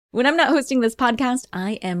When I'm not hosting this podcast,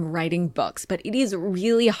 I am writing books, but it is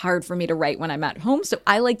really hard for me to write when I'm at home, so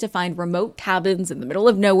I like to find remote cabins in the middle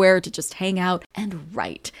of nowhere to just hang out and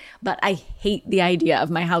write. But I hate the idea of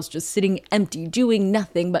my house just sitting empty, doing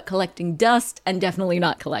nothing but collecting dust and definitely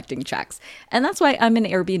not collecting checks. And that's why I'm an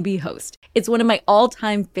Airbnb host. It's one of my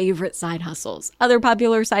all-time favorite side hustles. Other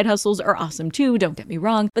popular side hustles are awesome too, don't get me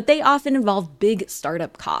wrong, but they often involve big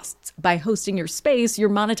startup costs. By hosting your space, you're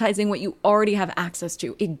monetizing what you already have access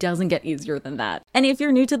to. It doesn't get easier than that. And if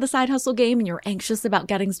you're new to the side hustle game and you're anxious about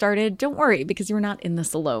getting started, don't worry, because you're not in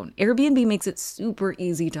this alone. Airbnb makes it super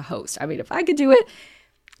easy to host. I mean, if I could do it,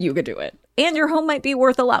 you could do it. And your home might be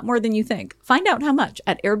worth a lot more than you think. Find out how much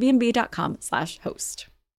at airbnb.com/host.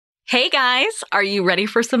 Hey guys, are you ready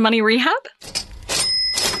for some money rehab?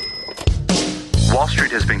 Wall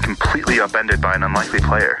Street has been completely upended by an unlikely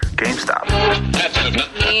player, GameStop.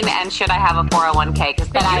 And should I have a 401k? Because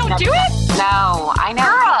then You don't do it? No, I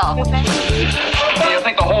know. You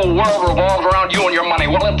think the whole world revolves around you and your money?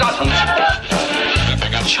 Well, it doesn't.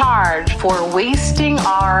 Charge for wasting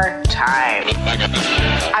our time.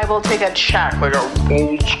 I will take a check. Like a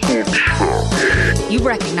old school check. You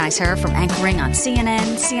recognize her from anchoring on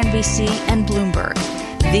CNN, CNBC, and Bloomberg.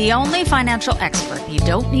 The only financial expert you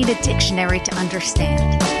don't need a dictionary to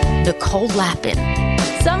understand, Nicole Lapin.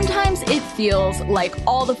 Sometimes it feels like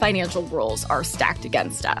all the financial rules are stacked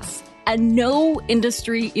against us. And no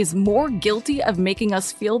industry is more guilty of making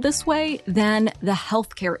us feel this way than the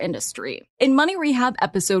healthcare industry. In Money Rehab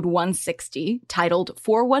episode 160, titled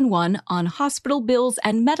 411 on hospital bills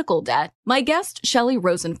and medical debt, my guest, Shelley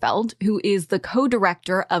Rosenfeld, who is the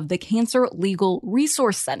co-director of the Cancer Legal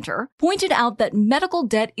Resource Center, pointed out that medical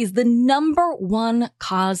debt is the number one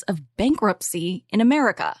cause of bankruptcy in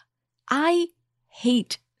America. I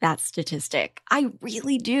hate that statistic. I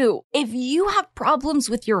really do. If you have problems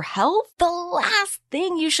with your health, the last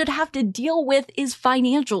thing you should have to deal with is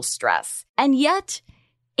financial stress. And yet,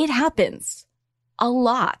 it happens. A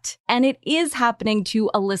lot. And it is happening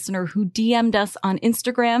to a listener who DM'd us on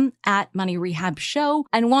Instagram at Money Rehab Show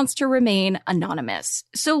and wants to remain anonymous.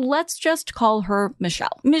 So let's just call her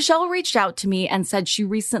Michelle. Michelle reached out to me and said she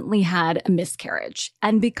recently had a miscarriage.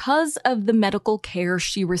 And because of the medical care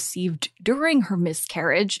she received during her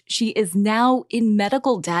miscarriage, she is now in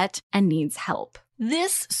medical debt and needs help.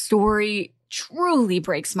 This story truly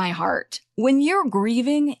breaks my heart. When you're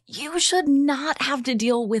grieving, you should not have to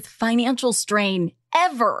deal with financial strain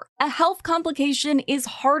ever. A health complication is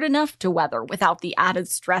hard enough to weather without the added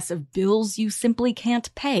stress of bills you simply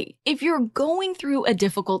can't pay. If you're going through a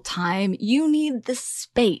difficult time, you need the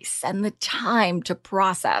space and the time to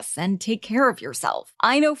process and take care of yourself.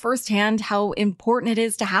 I know firsthand how important it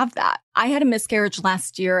is to have that. I had a miscarriage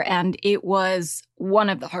last year, and it was one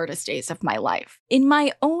of the hardest days of my life. In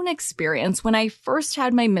my own experience, when I first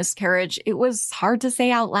had my miscarriage, it was hard to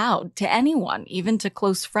say out loud to anyone, even to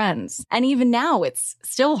close friends. And even now, it's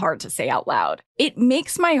still hard to say out loud. It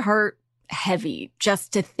makes my heart heavy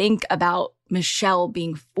just to think about Michelle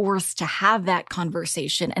being forced to have that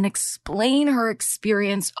conversation and explain her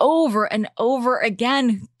experience over and over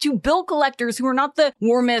again to bill collectors who are not the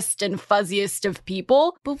warmest and fuzziest of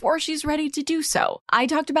people before she's ready to do so. I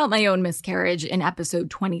talked about my own miscarriage in episode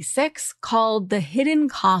 26 called The Hidden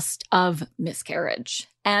Cost of Miscarriage.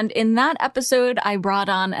 And in that episode, I brought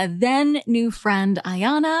on a then new friend,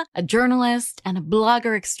 Ayana, a journalist and a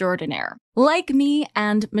blogger extraordinaire. Like me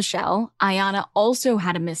and Michelle, Ayana also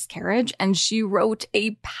had a miscarriage, and she wrote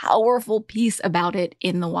a powerful piece about it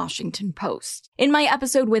in the Washington Post. In my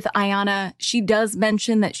episode with Ayana, she does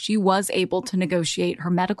mention that she was able to negotiate her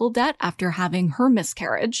medical debt after having her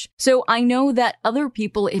miscarriage. So I know that other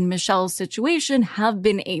people in Michelle's situation have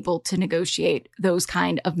been able to negotiate those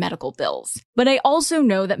kind of medical bills. But I also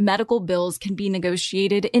know that medical bills can be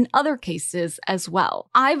negotiated in other cases as well.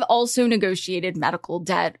 I've also negotiated medical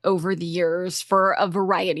debt over the years for a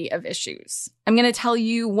variety of issues. I'm going to tell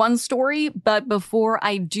you one story, but before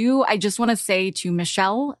I do, I just want to say to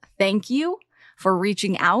Michelle, thank you for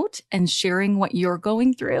reaching out and sharing what you're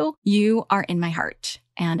going through. You are in my heart,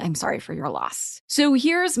 and I'm sorry for your loss. So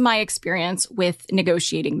here's my experience with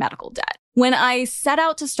negotiating medical debt. When I set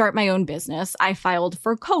out to start my own business, I filed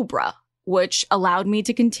for COBRA, which allowed me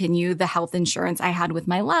to continue the health insurance I had with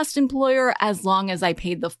my last employer as long as I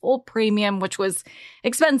paid the full premium, which was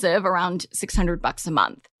expensive, around $600 a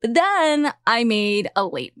month. But then I made a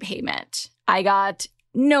late payment. I got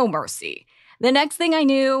no mercy. The next thing I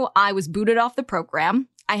knew, I was booted off the program.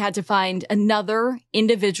 I had to find another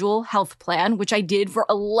individual health plan, which I did for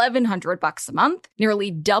 $1,100 a month, nearly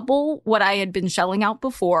double what I had been shelling out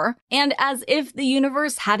before. And as if the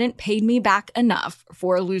universe hadn't paid me back enough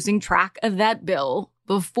for losing track of that bill,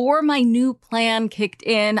 Before my new plan kicked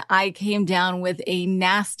in, I came down with a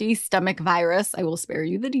nasty stomach virus, I will spare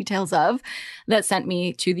you the details of, that sent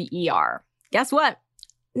me to the ER. Guess what?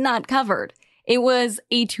 Not covered. It was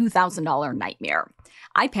a $2,000 nightmare.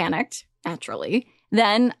 I panicked, naturally.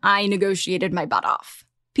 Then I negotiated my butt off.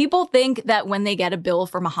 People think that when they get a bill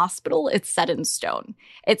from a hospital, it's set in stone.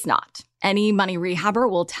 It's not. Any money rehabber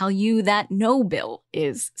will tell you that no bill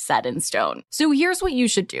is set in stone. So here's what you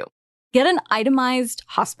should do. Get an itemized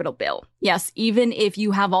hospital bill. Yes, even if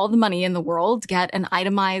you have all the money in the world, get an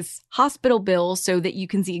itemized hospital bill so that you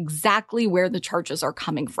can see exactly where the charges are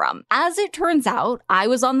coming from. As it turns out, I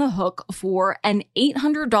was on the hook for an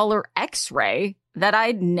 $800 x-ray that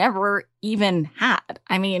I'd never even had.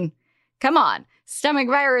 I mean, come on. Stomach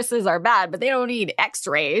viruses are bad, but they don't need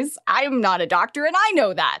x-rays. I'm not a doctor and I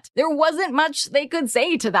know that. There wasn't much they could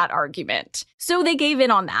say to that argument. So they gave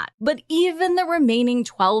in on that. But even the remaining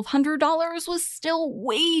 $1,200 was still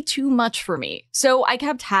way too much for me. So I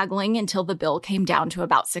kept haggling until the bill came down to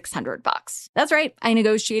about $600. That's right. I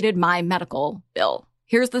negotiated my medical bill.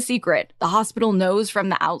 Here's the secret. The hospital knows from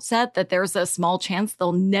the outset that there's a small chance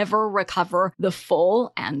they'll never recover the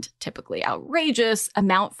full and typically outrageous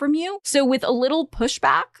amount from you. So with a little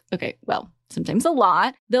pushback, sometimes a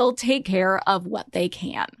lot, they'll take care of what they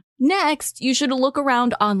can. Next, you should look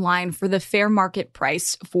around online for the fair market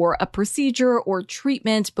price for a procedure or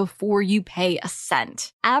treatment before you pay a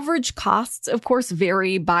cent. Average costs, of course,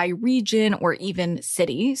 vary by region or even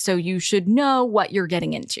city, so you should know what you're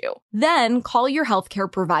getting into. Then call your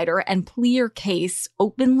healthcare provider and plead your case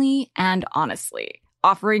openly and honestly,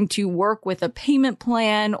 offering to work with a payment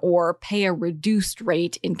plan or pay a reduced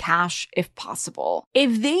rate in cash if possible.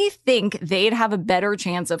 If they think they'd have a better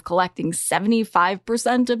chance of collecting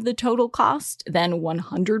 75% of the total cost than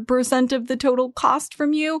 100% of the total cost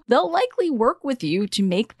from you, they'll likely work with you to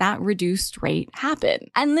make that reduced rate happen.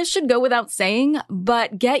 And this should go without saying,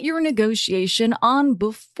 but get your negotiation on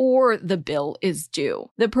before the bill is due.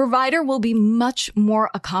 The provider will be much more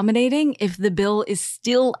accommodating if the bill is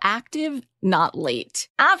still active, not late.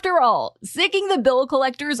 After all, sicking the bill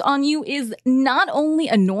collectors on you is not only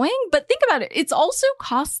annoying, but think about it, it's also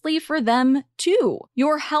costly for them too.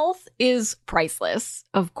 Your health is priceless,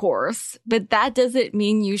 of course, but that doesn't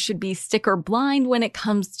mean you should be sticker blind when it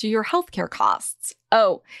comes to your healthcare costs.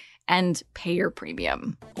 Oh, and pay your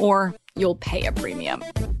premium, or you'll pay a premium.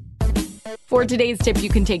 For today's tip you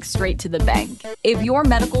can take straight to the bank. If your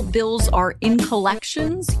medical bills are in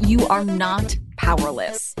collections, you are not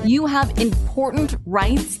powerless. You have important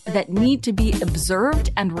rights that need to be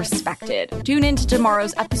observed and respected. Tune into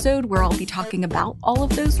tomorrow's episode where I'll be talking about all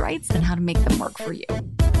of those rights and how to make them work for you.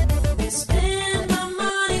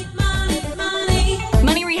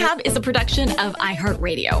 Money Rehab is a production of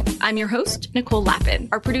iHeartRadio. I'm your host, Nicole Lappin.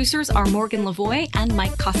 Our producers are Morgan Lavoie and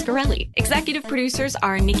Mike Coscarelli. Executive producers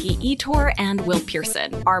are Nikki Etor and Will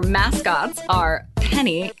Pearson. Our mascots are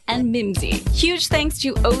Penny and Mimsy. Huge thanks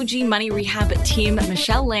to OG Money Rehab team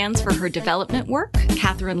Michelle Lands for her development work,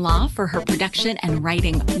 Catherine Law for her production and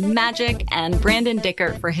writing magic, and Brandon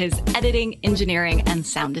Dicker for his editing, engineering, and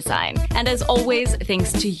sound design. And as always,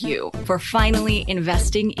 thanks to you for finally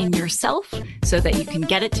investing in yourself so that you can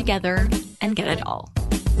get it together and get it all.